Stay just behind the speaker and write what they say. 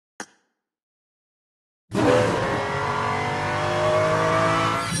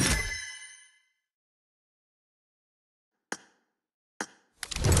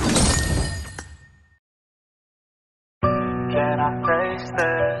I face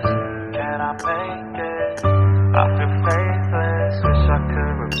this? Can I make it? I feel faithless, wish I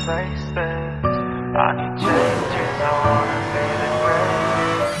could replace this. I need changes, I wanna be the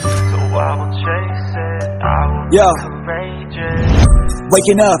greatest. So I will chase it, I will be courageous.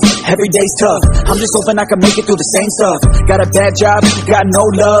 Waking up, every day's tough. I'm just hoping I can make it through the same stuff. Got a bad job, got no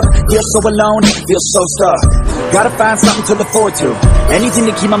love. Feel so alone, feel so stuck. Gotta find something to look forward to, anything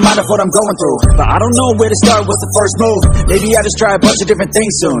to keep my mind off what I'm going through. But I don't know where to start, what's the first move? Maybe I just try a bunch of different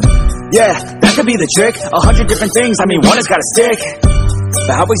things soon. Yeah, that could be the trick, 100 different things, I mean one has gotta stick.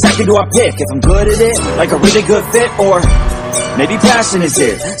 But how exactly do I pick? If I'm good at it, like a really good fit, or maybe passion is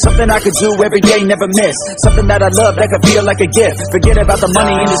it? Something I could do every day, never miss. Something that I love, that could feel like a gift. Forget about the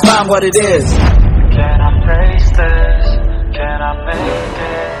money and just find what it is. Can I face this? Can I make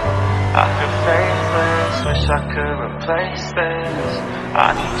it? I feel faithless, wish I could replace this.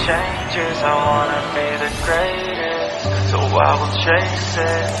 I need changes, I wanna be the greatest. So I will chase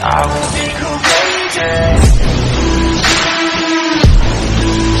it, I will be courageous.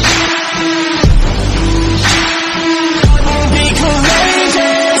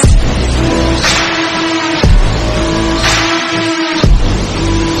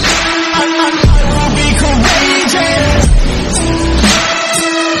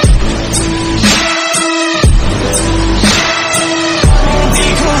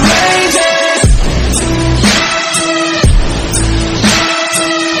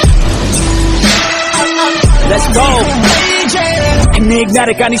 Let's go.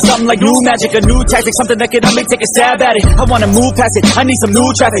 Enigmatic, I need something like new magic, a new tactic, something that can help me take a stab at it. I wanna move past it, I need some new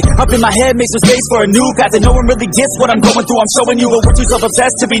traffic. Up in my head, make some space for a new path. And no one really gets what I'm going through, I'm showing you. But we're too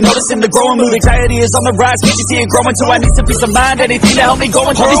self-obsessed to be noticing the growing mood. Anxiety is on the rise, can't you see it growing too? I need some peace of mind, anything to help me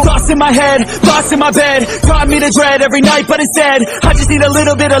going through. All these thoughts in my head, thoughts in my bed, taught me to dread every night, but instead I just need a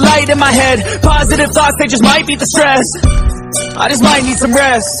little bit of light in my head. Positive thoughts, they just might beat the stress. I just might need some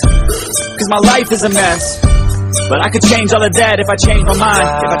rest, cause my life is a mess. But I could change all of that if I change my mind,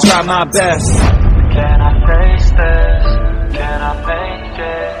 if I try my best. Can I face this? Can I make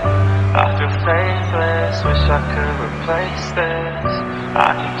it? I feel faithless, wish I could replace this. I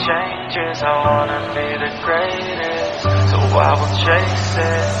need changes, I wanna be the greatest. So I will chase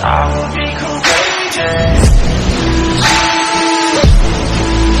it, I will be courageous.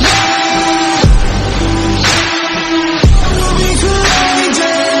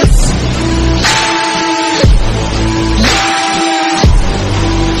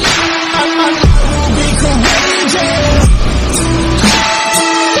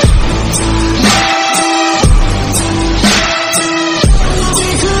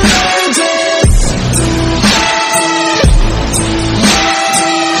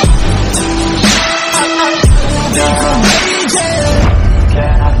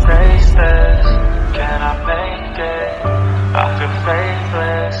 I feel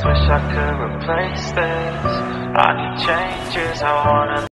faithless, wish I could replace this. I need changes, I wanna